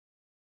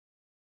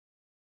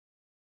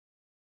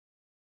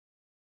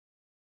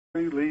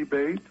Lee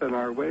Bates, and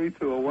our Way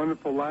to a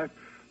Wonderful Life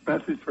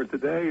message for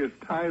today is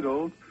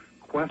titled,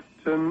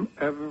 Question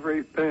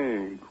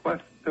Everything.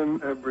 Question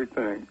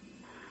Everything.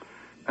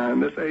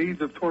 And this age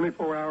of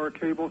 24-hour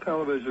cable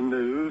television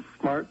news,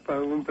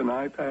 smartphones and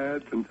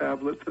iPads and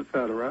tablets,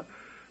 etc.,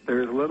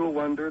 there is little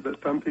wonder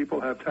that some people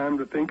have time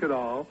to think at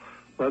all,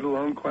 let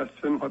alone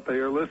question what they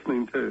are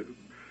listening to.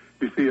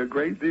 You see a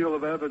great deal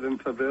of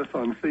evidence of this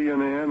on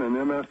CNN and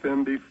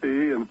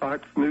MSNBC and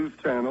Fox News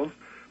channels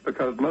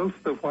because most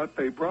of what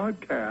they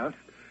broadcast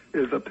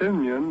is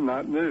opinion,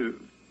 not news.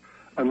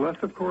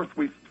 Unless, of course,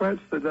 we stretch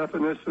the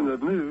definition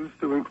of news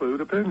to include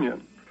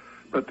opinion.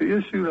 But the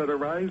issue that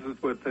arises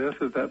with this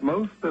is that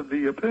most of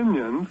the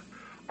opinions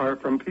are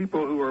from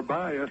people who are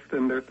biased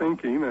in their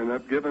thinking and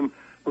have given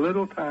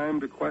little time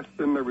to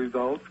question the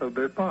results of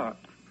their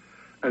thoughts.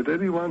 As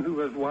anyone who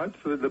has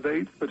watched the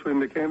debates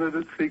between the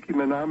candidates seeking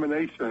the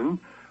nomination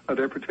of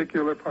their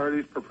particular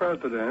parties for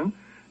president,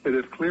 it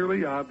is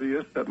clearly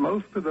obvious that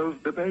most of those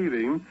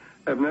debating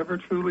have never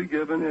truly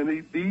given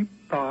any deep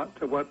thought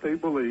to what they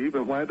believe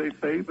and why they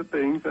say the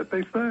things that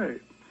they say.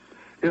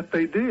 If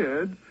they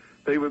did,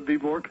 they would be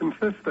more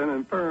consistent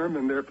and firm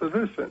in their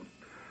position.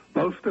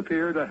 Most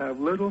appear to have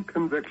little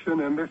conviction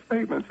in their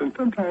statements, and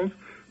sometimes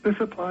this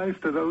applies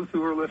to those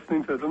who are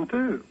listening to them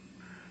too.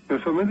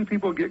 And so many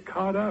people get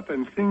caught up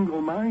in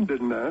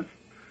single-mindedness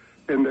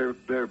in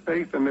their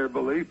faith and their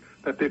belief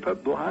that they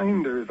put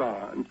blinders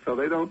on. So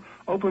they don't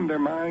open their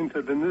mind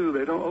to the new.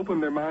 They don't open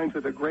their mind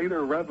to the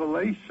greater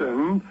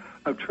revelation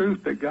of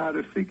truth that God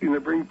is seeking to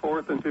bring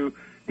forth into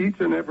each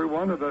and every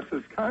one of us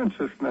as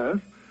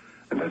consciousness.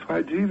 And that's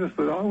why Jesus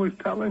was always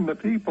telling the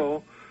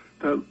people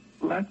to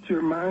let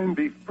your mind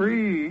be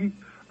free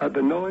of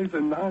the noise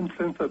and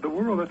nonsense of the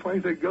world. That's why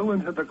he said, go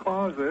into the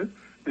closet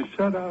and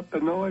shut out the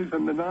noise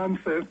and the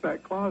nonsense,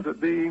 that closet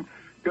being,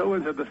 go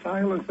into the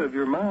silence of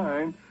your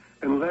mind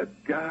and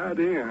let God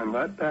in.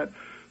 Let that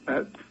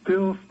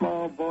still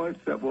small voice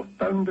that will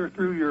thunder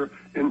through your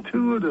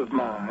intuitive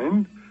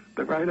mind,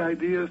 the right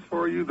ideas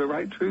for you, the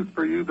right truth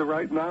for you, the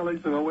right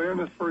knowledge and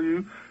awareness for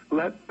you,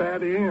 let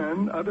that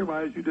in.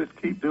 Otherwise, you just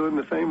keep doing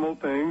the same old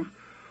things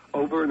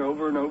over and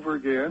over and over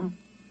again,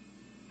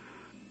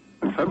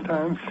 and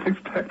sometimes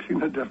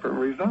expecting a different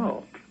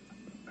result.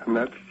 And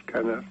that's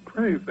kind of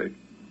crazy.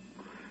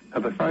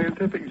 Now, the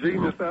scientific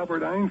genius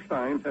Albert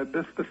Einstein had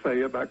this to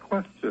say about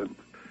questions.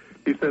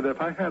 He said, if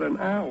I had an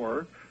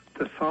hour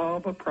to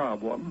solve a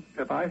problem,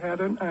 and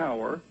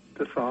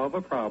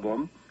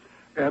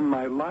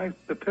my life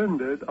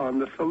depended on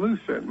the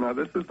solution. Now,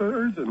 this is the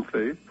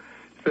urgency.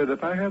 He said,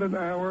 if I had an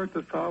hour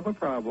to solve a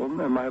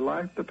problem and my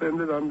life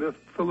depended on this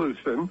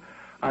solution,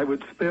 I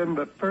would spend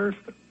the first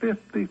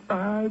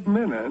 55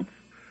 minutes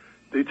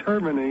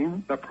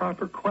determining the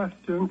proper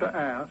question to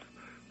ask.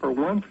 For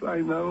once I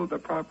know the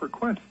proper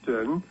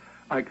question,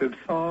 I could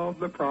solve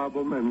the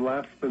problem in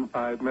less than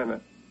 5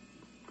 minutes.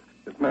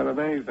 Isn't that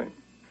amazing?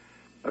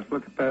 Let's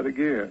look at that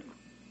again.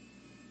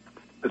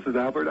 This is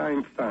Albert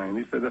Einstein.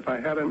 He said, if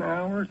I had an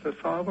hour to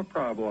solve a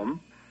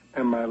problem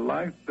and my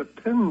life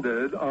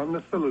depended on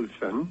the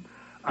solution,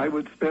 I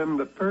would spend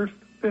the first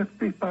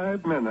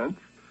 55 minutes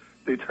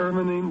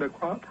determining the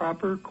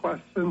proper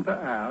question to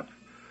ask.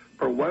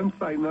 For once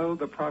I know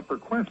the proper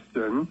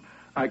question,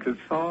 I could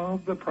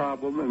solve the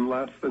problem in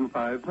less than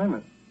 5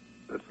 minutes.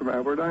 That's from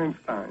Albert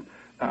Einstein.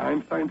 Now,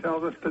 Einstein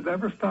tells us to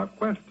never stop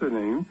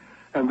questioning,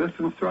 and this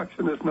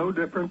instruction is no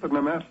different than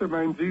the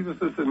Mastermind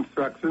Jesus'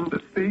 instruction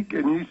to seek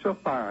and ye shall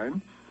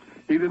find.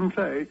 He didn't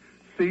say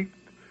seek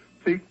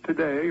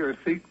today or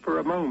seek for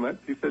a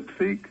moment. He said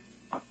seek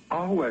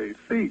always,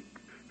 seek.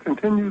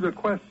 Continue to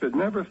question.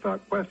 Never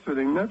stop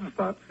questioning. Never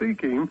stop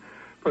seeking,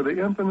 for the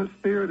infinite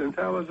spirit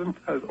intelligence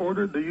has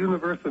ordered the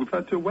universe in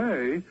such a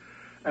way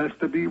as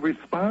to be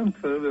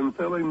responsive in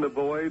filling the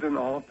void in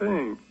all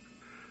things.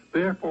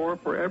 Therefore,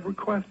 for every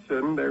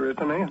question, there is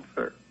an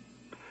answer.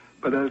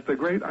 But as the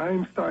great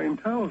Einstein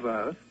tells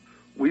us,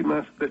 we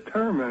must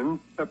determine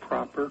the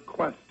proper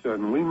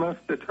question. We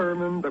must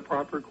determine the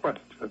proper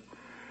question.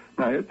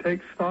 Now, it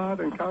takes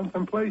thought and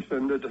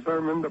contemplation to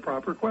determine the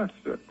proper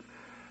question.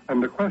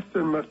 And the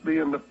question must be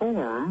in the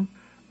form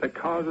that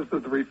causes the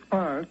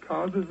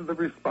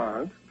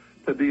response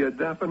to be a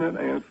definite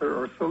answer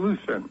or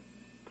solution.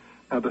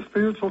 Now, the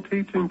spiritual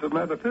teachings of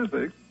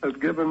metaphysics has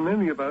given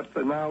many of us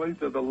the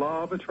knowledge of the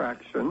law of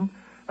attraction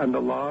and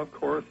the law of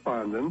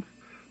correspondence,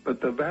 but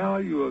the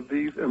value of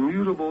these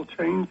immutable,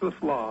 changeless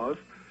laws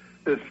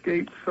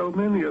escapes so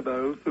many of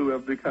those who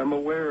have become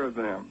aware of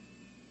them.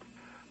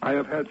 I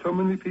have had so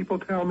many people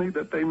tell me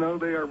that they know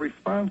they are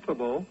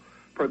responsible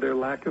for their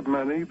lack of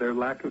money, their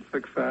lack of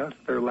success,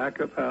 their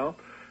lack of health,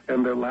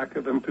 and their lack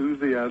of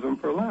enthusiasm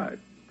for life.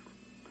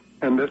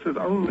 And this is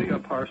only a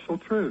partial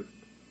truth.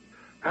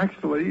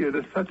 Actually, it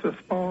is such a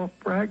small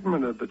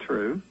fragment of the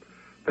truth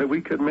that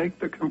we could make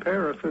the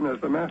comparison,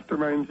 as the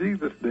Mastermind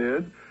Jesus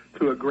did,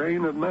 to a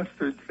grain of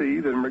mustard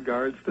seed in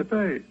regards to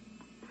faith.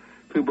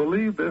 To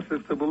believe this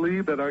is to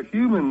believe that our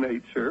human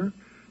nature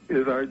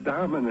is our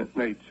dominant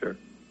nature.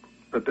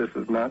 But this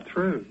is not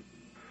true.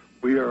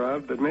 We are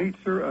of the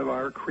nature of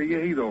our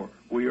Creator.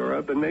 We are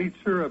of the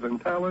nature of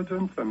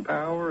intelligence and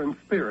power and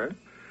spirit.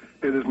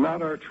 It is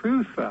not our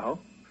true self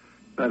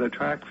that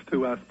attracts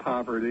to us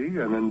poverty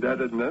and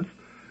indebtedness,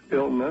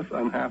 illness,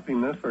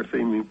 unhappiness, or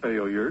seeming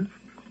failures.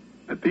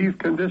 If these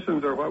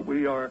conditions are what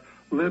we are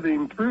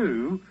living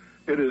through,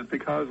 it is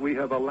because we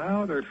have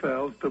allowed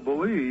ourselves to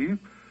believe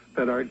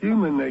that our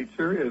human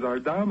nature is our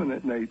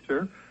dominant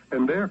nature,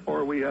 and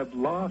therefore we have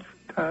lost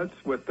touch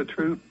with the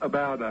truth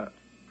about us.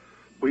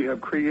 We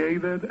have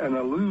created an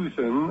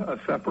illusion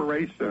of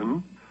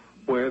separation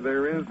where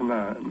there is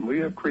none. We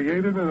have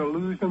created an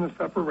illusion of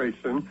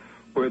separation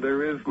where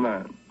there is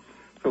none.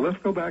 So let's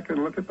go back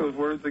and look at those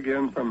words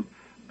again from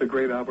the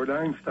great Albert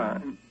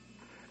Einstein.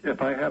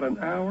 If I had an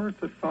hour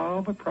to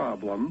solve a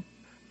problem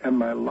and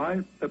my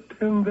life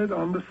depended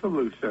on the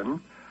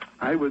solution,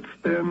 I would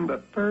spend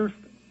the first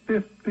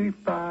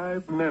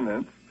 55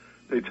 minutes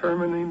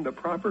determining the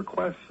proper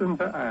question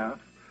to ask,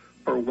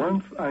 for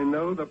once I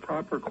know the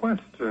proper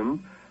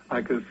question,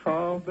 I could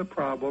solve the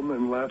problem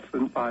in less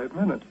than 5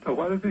 minutes. So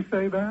why does he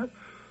say that?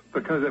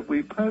 Because if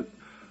we put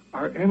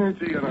our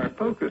energy and our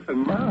focus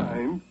and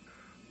mind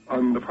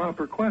on the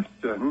proper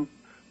question,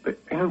 the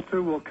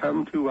answer will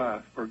come to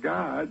us. For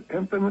God,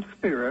 infinite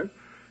spirit,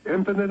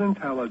 infinite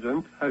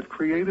intelligence, has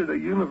created a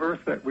universe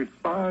that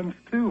responds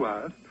to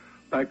us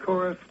by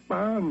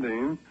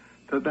corresponding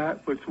to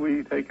that which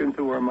we take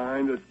into our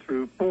mind as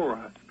true for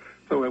us.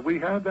 So if we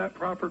have that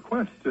proper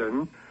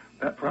question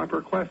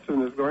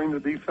is going to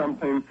be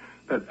something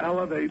that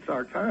elevates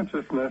our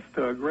consciousness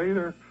to a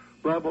greater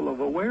level of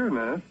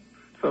awareness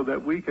so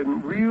that we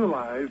can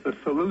realize the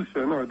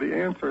solution or the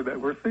answer that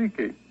we're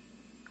seeking.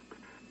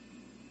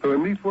 So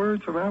in these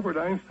words from Albert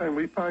Einstein,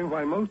 we find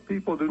why most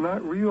people do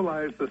not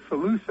realize the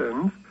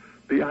solutions,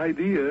 the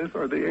ideas,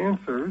 or the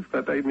answers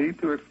that they need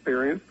to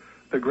experience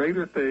the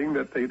greater thing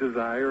that they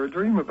desire or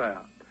dream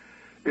about.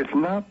 It's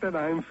not that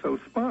I'm so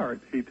smart,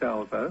 he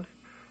tells us,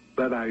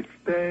 but I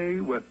stay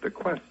with the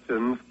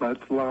questions much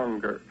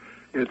longer.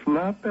 It's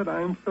not that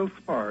I'm so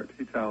smart,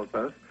 he tells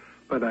us,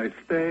 but I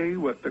stay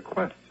with the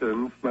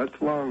questions much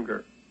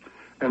longer.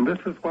 And this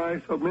is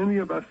why so many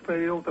of us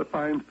fail to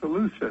find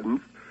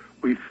solutions.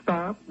 We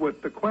stop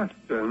with the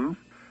questions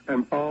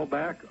and fall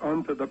back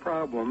onto the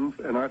problems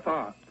in our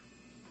thoughts.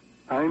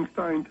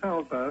 Einstein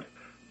tells us,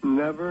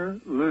 never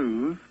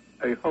lose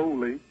a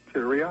holy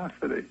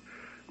curiosity.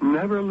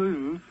 Never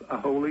lose a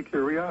holy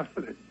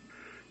curiosity.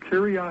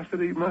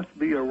 Curiosity must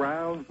be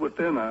aroused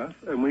within us,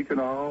 and we can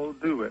all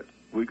do it.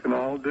 We can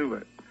all do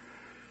it.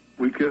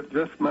 We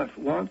just must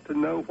want to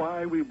know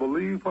why we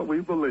believe what we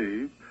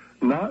believe,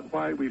 not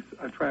why we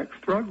attract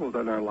struggles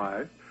in our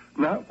life,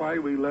 not why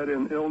we let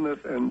in illness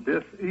and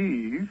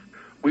dis-ease.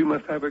 We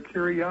must have a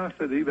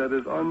curiosity that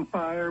is on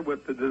fire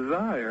with the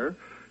desire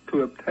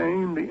to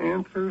obtain the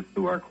answers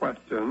to our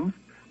questions,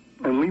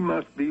 and we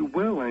must be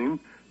willing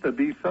to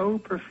be so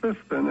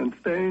persistent in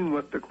staying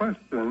with the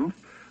questions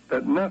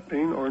that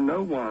nothing or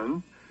no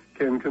one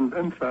can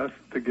convince us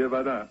to give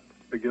it up,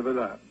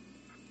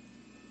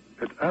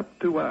 It's up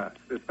to us.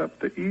 It's up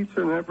to each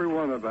and every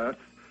one of us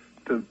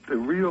to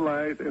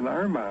realize in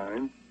our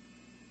mind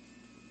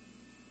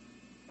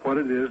what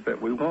it is that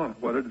we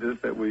want, what it is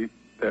that we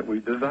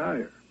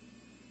desire.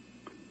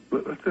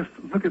 Let's just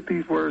look at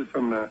these words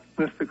from the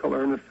mystical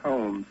Ernest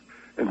Holmes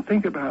and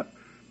think about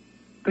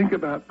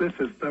this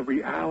as the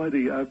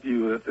reality of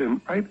you. It's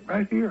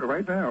right here,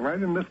 right now,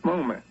 right in this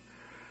moment.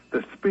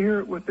 The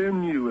spirit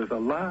within you is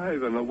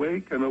alive and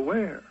awake and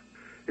aware.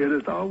 It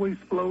is always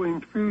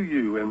flowing through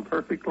you in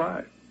perfect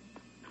life.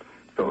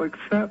 So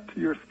accept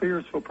your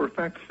spiritual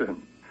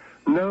perfection.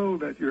 Know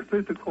that your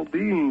physical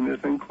being is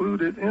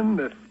included in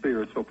this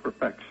spiritual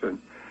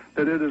perfection,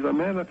 that it is a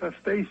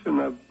manifestation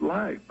of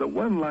life, the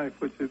one life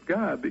which is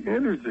God, the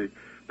energy,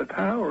 the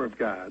power of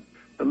God,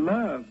 the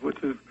love which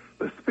is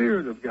the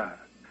Spirit of God,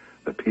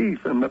 the peace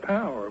and the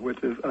power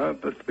which is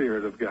of the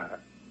Spirit of God.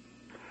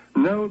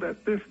 Know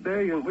that this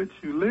day in which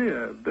you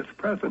live, this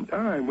present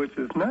time which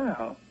is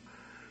now,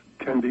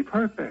 can be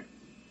perfect,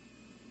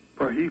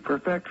 for he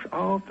perfects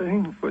all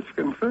things which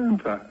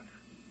concerns us.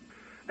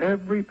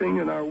 Everything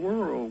in our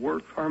world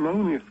works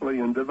harmoniously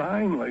and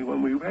divinely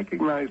when we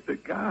recognize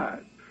that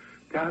God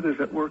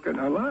is at work in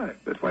our life.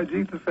 That's why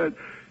Jesus said,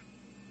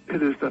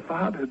 it is the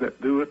Father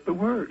that doeth the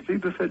work.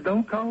 Jesus said,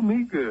 don't call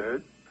me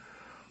good.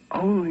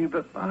 Only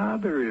the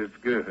Father is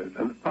good.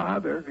 And the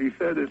Father, he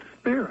said, is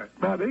spirit.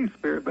 Not a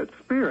spirit, but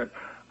spirit.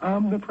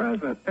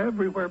 Omnipresent,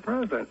 everywhere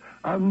present.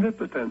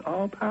 Omnipotent,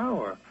 all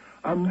power.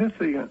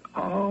 Omniscient,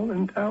 all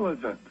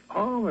intelligent.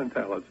 All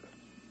intelligent.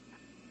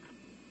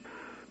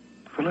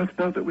 So let's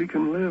know that we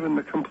can live in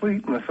the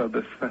completeness of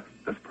this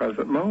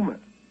present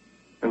moment.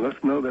 And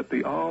let's know that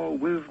the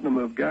all-wisdom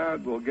of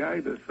God will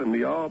guide us and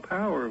the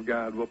all-power of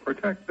God will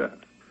protect us.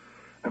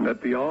 And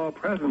that the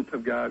all-presence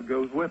of God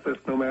goes with us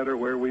no matter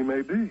where we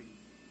may be.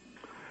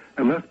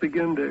 And let's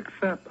begin to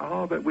accept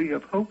all that we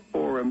have hoped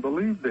for and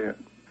believed in.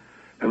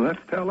 And let's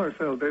tell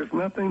ourselves there's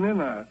nothing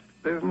in us,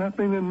 there's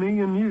nothing in me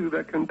and you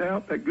that can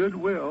doubt that good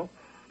will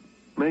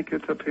make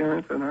its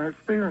appearance in our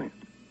experience.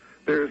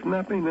 There is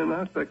nothing in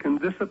us that can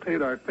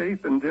dissipate our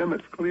faith and dim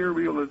its clear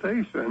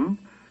realization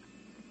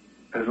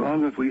as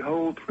long as we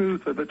hold true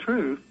to the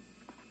truth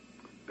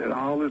that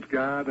all is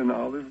God and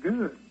all is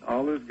good.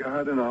 All is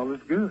God and all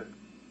is good.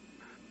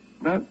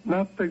 Not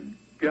the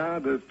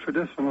God of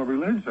traditional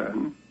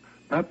religion,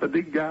 not the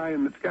big guy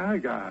in the sky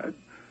God,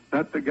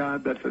 not the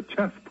God that's a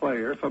chess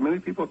player. So many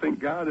people think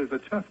God is a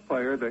chess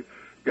player, that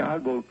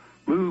God will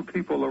move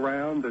people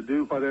around to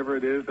do whatever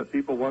it is that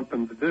people want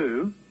them to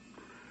do.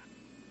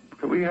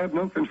 So we have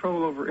no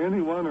control over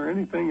anyone or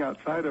anything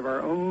outside of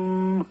our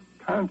own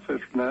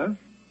consciousness,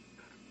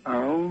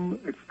 our own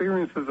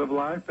experiences of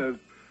life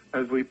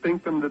as we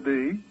think them to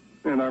be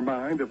in our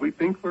mind. If we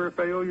think we're a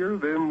failure,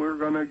 then we're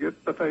going to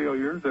get the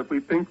failures. If we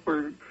think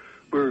we're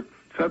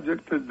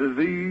subject to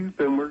disease,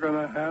 then we're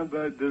going to have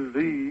the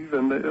disease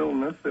and the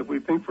illness. If we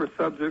think we're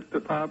subject to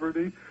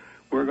poverty,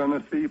 we're going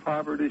to see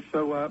poverty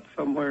show up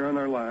somewhere in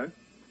our life.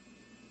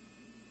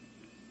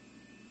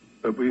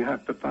 But we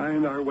have to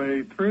find our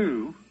way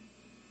through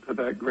to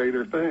that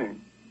greater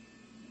thing.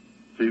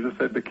 Jesus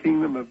said the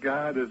kingdom of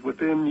God is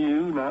within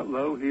you, not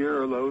low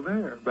here or low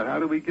there. But how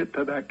do we get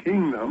to that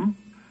kingdom?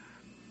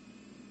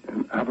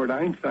 And Albert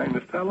Einstein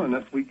is telling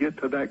us we get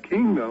to that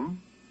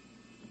kingdom,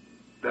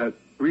 that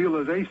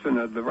realization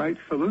of the right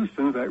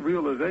solutions, that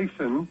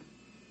realization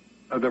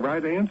of the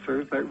right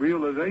answers, that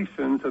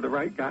realization to the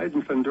right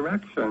guidance and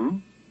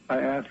direction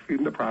by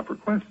asking the proper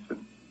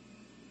questions.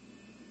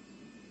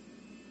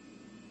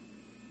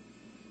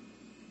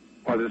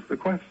 What is the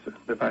question?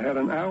 If I had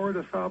an hour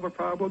to solve a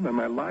problem and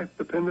my life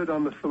depended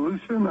on the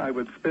solution, I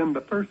would spend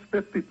the first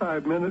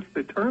 55 minutes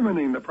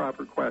determining the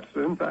proper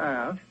question to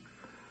ask.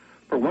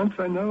 For once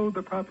I know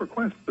the proper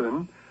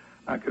question,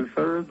 I could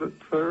solve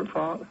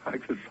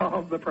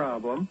the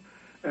problem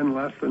in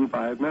less than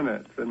 5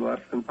 minutes. Now,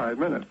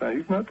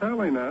 he's not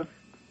telling us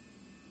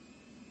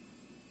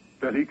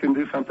that he can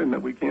do something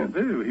that we can't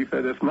do. He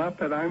said, it's not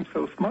that I'm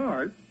so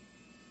smart.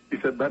 He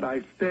said, but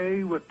I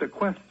stay with the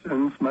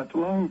questions much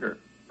longer.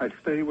 I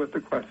stay with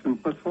the questions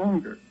much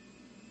longer.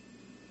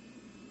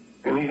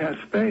 And he has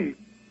faith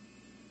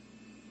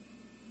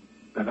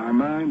that our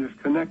mind is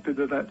connected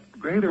to that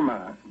greater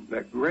mind,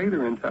 that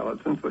greater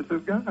intelligence, which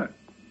is God.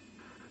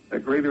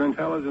 That greater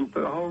intelligence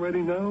that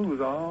already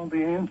knows all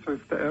the answers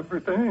to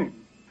everything,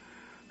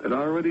 that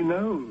already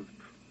knows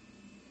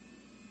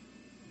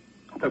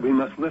that we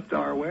must lift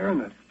our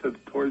awareness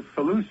towards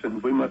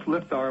solutions. We must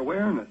lift our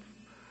awareness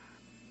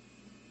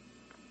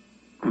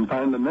and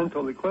find the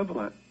mental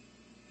equivalent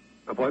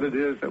of what it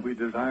is that we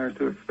desire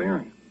to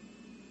experience.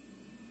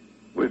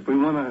 If we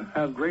want to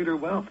have greater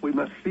wealth, we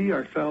must see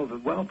ourselves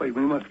as wealthy.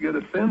 We must get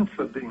a sense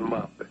of being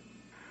wealthy.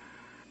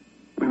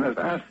 We must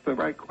ask the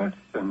right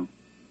question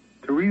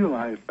to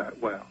realize that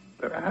wealth,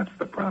 to ask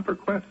the proper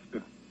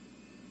question.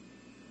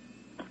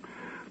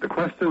 The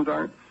questions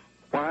aren't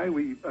why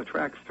we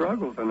attract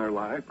struggles in our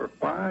life, or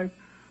why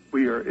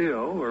we are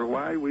ill, or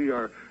why we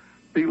are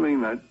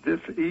feeling a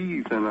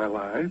dis-ease in our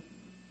life.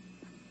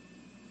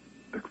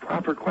 The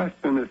proper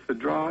question is to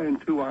draw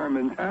into our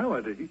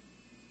mentality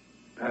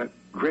that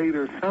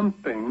greater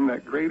something,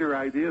 that greater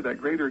idea, that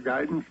greater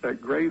guidance,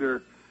 that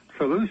greater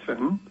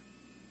solution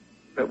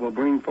that will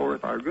bring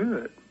forth our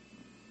good.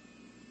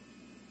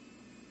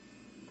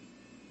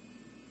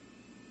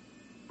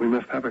 We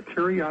must have a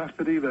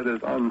curiosity that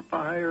is on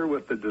fire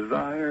with the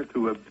desire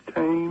to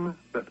obtain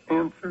the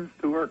answers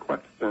to our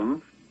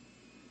questions,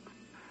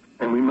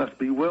 and we must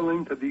be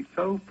willing to be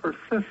so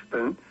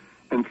persistent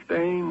in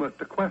staying with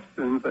the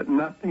questions that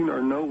nothing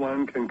or no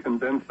one can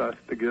convince us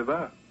to give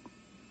up.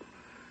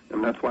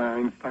 And that's why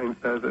Einstein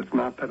says it's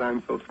not that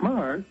I'm so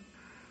smart,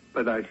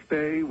 but I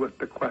stay with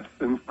the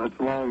questions much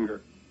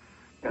longer.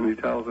 And he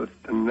tells us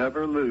to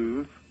never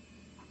lose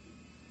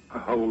a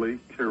holy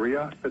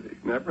curiosity.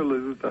 Never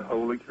lose a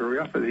holy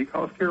curiosity. He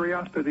calls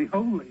curiosity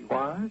holy.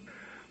 Why?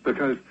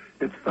 Because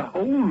it's the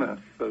wholeness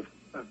of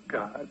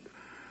God,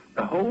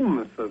 the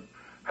wholeness of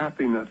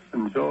happiness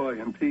and joy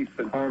and peace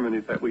and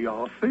harmony that we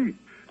all seek.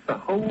 It's the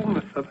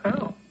wholeness of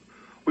health.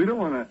 We don't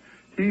want to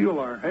heal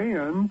our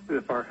hand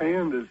if our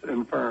hand is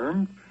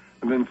infirmed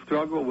and then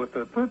struggle with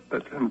a foot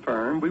that's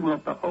infirm. We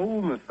want the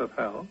wholeness of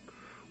health.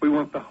 We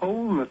want the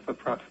wholeness of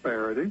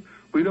prosperity.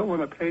 We don't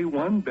want to pay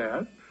one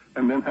debt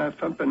and then have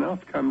something else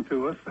come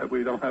to us that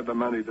we don't have the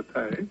money to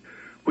pay.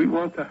 We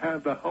want to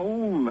have the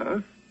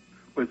wholeness,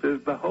 which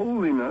is the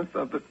holiness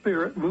of the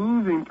Spirit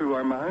moving through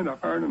our mind, our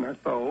heart, and our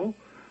soul,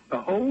 the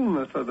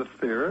wholeness of the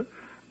Spirit,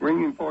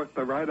 bringing forth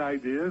the right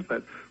ideas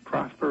that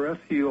prosper us,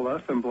 heal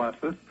us, and bless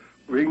us,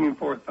 bringing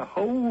forth the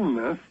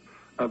wholeness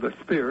of the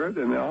Spirit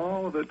and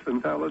all of its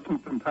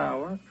intelligence and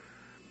power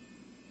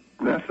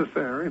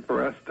necessary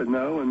for us to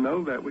know and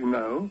know that we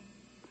know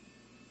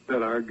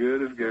that our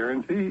good is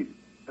guaranteed,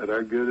 that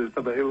our good is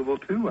available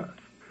to us,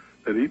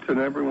 that each and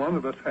every one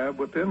of us have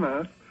within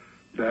us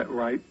that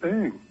right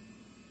thing.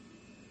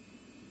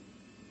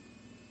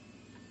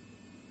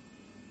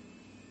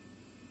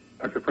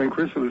 Dr. Frank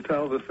Richelieu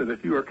tells us that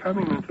if you are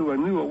coming into a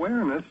new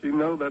awareness, you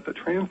know that the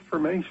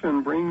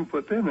transformation brings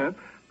within it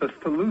the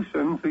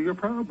solution to your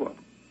problem.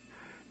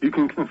 You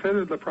can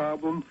consider the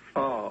problem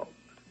solved.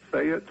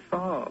 Say it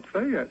solved.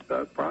 Say it.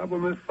 The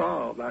problem is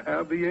solved. I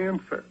have the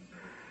answer.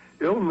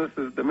 Illness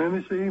is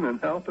diminishing and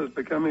health is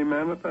becoming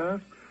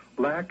manifest.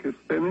 Lack is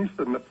finished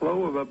and the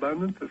flow of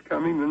abundance is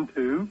coming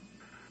into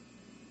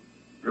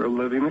your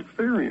living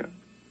experience.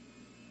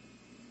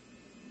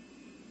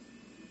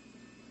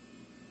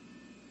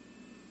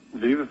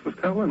 Jesus was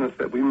telling us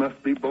that we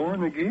must be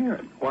born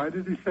again. Why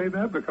did he say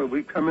that? Because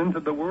we come into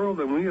the world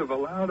and we have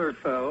allowed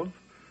ourselves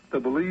to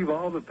believe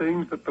all the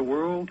things that the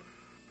world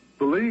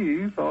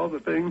believes, all the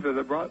things that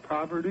have brought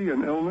poverty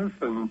and illness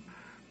and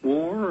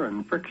war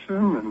and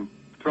friction and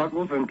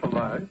struggles into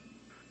life.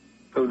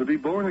 So to be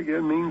born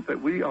again means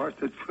that we are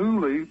to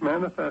truly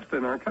manifest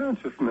in our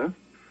consciousness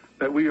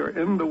that we are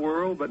in the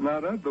world but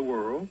not of the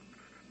world.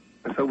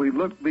 And so we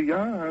look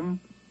beyond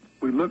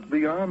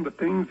the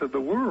things of the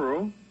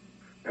world,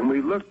 and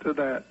we look to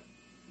that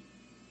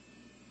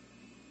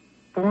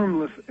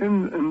formless,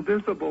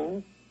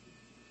 invisible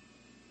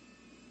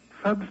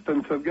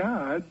substance of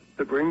God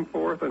to bring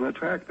forth and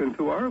attract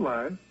into our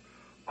life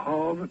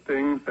all the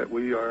things that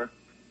we are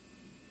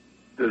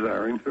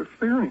desiring to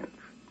experience.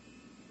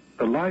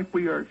 The life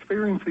we are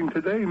experiencing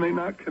today may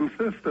not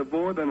consist of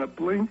more than a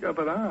blink of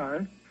an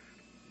eye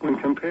when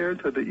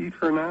compared to the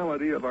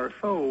eternality of our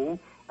soul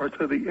or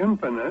to the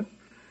infinite,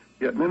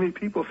 yet many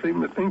people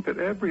seem to think that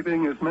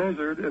everything is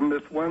measured in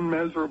this one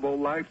measurable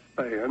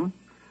lifespan,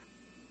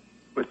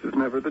 which is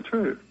never the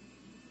truth.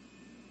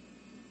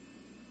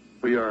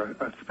 We are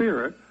a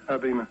spirit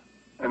having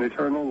an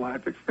eternal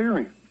life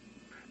experience.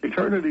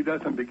 Eternity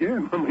doesn't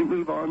begin when we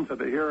move on to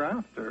the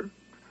hereafter.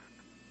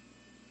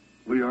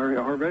 We are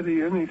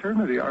already in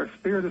eternity. Our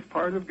spirit is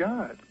part of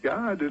God.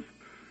 God is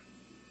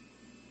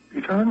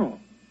eternal,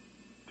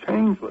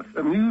 changeless,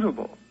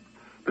 immutable.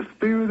 The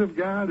Spirit of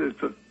God is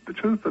the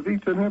truth of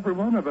each and every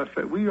one of us,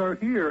 that we are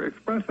here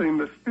expressing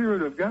the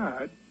Spirit of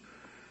God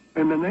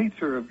and the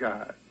nature of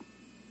God.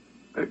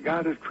 That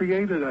God has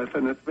created us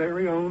in its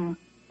very own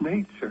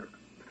nature,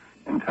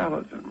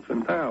 intelligence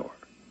and power,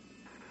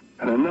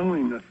 and a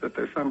knowingness that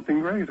there's something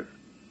greater.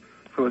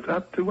 So it's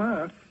up to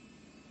us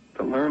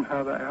to learn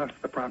how to ask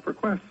the proper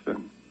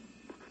questions.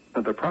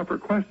 And the proper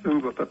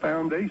questions with the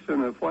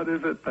foundation of what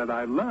is it that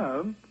I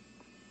love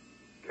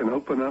can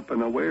open up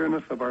an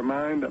awareness of our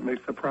mind that may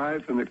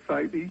surprise and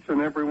excite each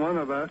and every one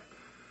of us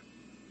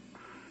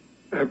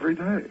every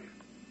day.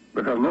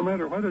 Because no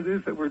matter what it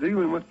is that we're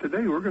dealing with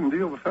today, we're going to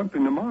deal with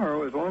something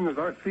tomorrow as long as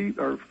our feet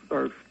are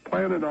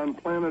planted on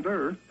planet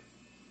Earth.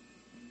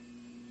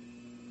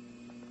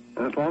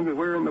 And as long as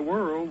we're in the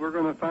world, we're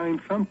going to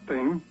find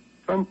something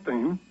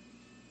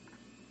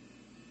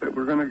that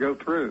we're going to go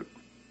through.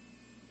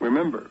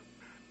 Remember,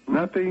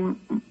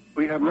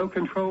 we have no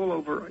control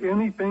over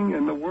anything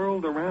in the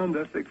world around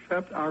us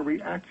except our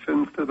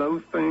reactions to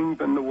those things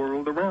in the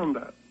world around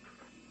us.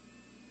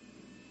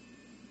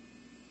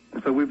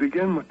 And so we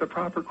begin with the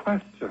proper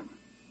question.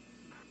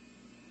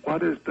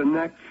 What is the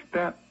next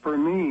step for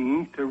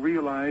me to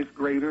realize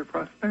greater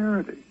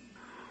prosperity?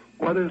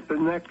 What is the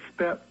next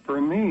step for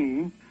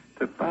me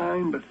to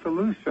find the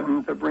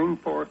solution to bring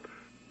forth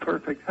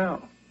perfect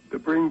health, to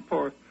bring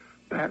forth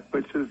that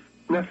which is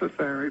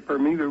necessary for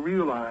me to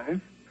realize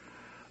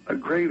a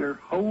greater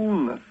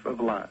wholeness of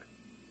life?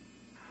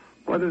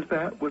 What is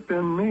that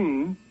within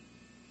me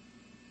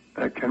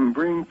that can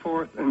bring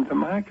forth into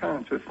my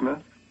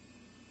consciousness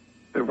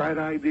the right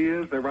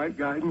ideas, the right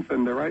guidance,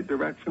 and the right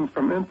directions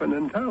from infinite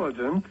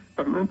intelligence,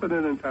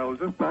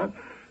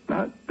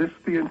 not this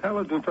the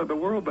intelligence of the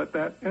world, but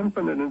that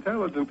infinite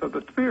intelligence of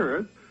the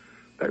Spirit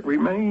that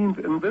remains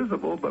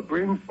invisible but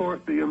brings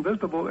forth the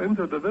invisible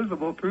into the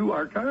visible through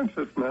our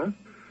consciousness,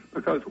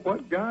 because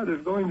what God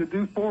is going to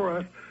do for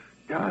us,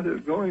 God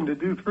is going to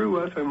do through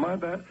us, and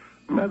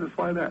that is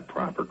why that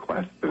proper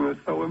question is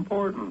so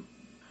important.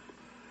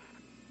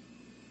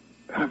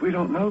 And if we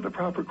don't know the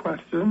proper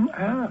question,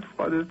 ask,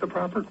 what is the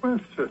proper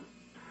question?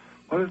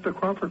 What is the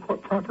proper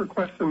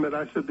question that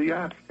I should be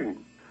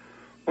asking?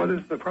 What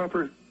is the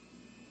proper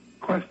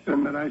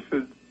question that I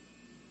should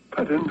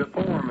put into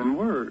form in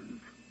words?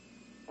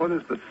 What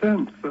is the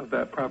sense of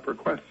that proper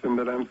question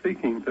that I'm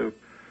seeking to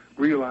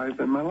realize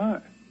in my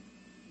life?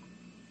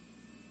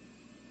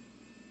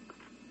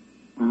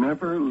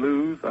 Never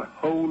lose a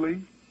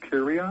holy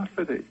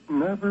curiosity.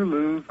 Never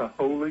lose a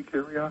holy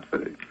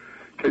curiosity.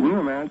 Can you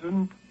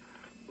imagine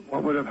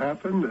what would have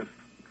happened if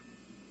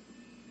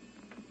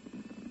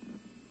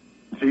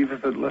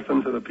Jesus had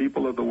listened to the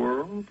people of the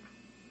world?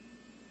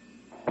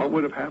 What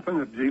would have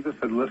happened if Jesus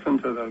had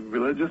listened to the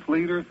religious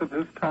leaders of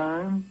his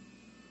time?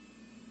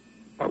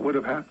 What would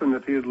have happened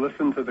if he had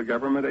listened to the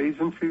government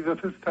agencies of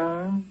his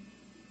time?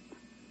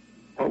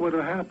 What would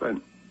have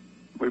happened?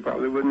 We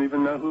probably wouldn't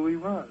even know who he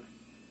was.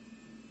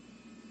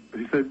 But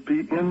he said, be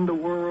in the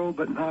world,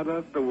 but not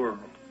of the world.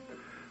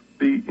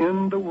 Be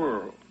in the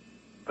world,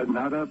 but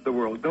not of the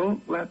world.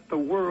 Don't let the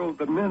world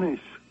diminish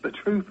the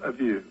truth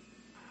of you.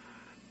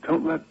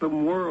 Don't let the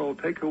world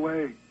take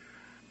away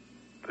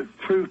the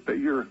truth that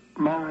your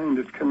mind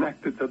is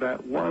connected to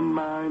that one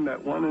mind,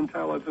 that one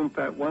intelligence,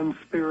 that one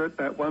spirit,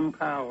 that one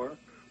power,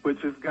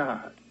 which is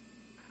God.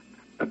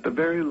 That the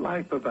very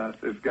life of us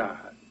is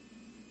God.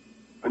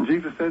 When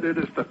Jesus said, it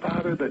is the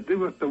Father that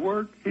doeth the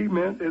work, he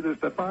meant it is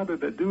the Father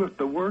that doeth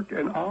the work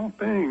in all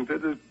things.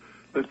 It is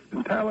the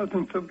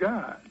intelligence of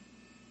God.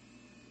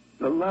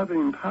 The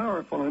loving,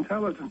 powerful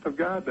intelligence of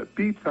God that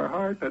beats our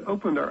heart, that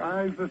opened our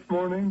eyes this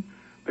morning,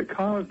 that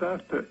caused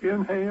us to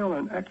inhale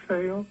and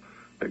exhale,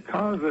 that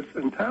caused this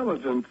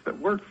intelligence that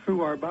works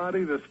through our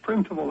body, this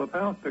principle of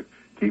health to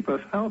keep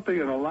us healthy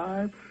and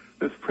alive,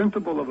 this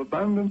principle of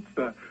abundance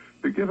to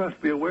give us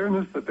the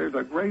awareness that there's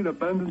a great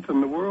abundance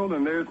in the world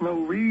and there's no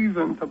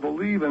reason to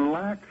believe in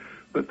lack,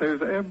 but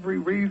there's every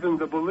reason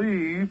to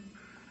believe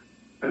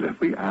that if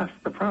we ask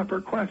the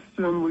proper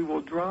question, we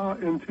will draw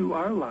into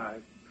our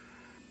lives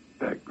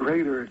that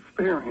greater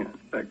experience,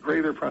 that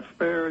greater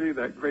prosperity,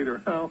 that greater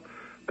health,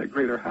 that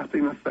greater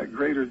happiness, that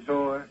greater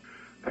joy,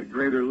 that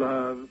greater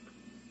love,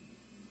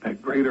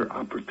 that greater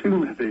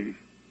opportunity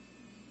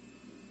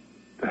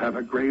to have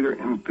a greater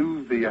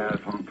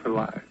enthusiasm for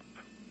life.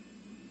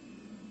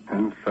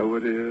 And so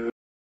it is.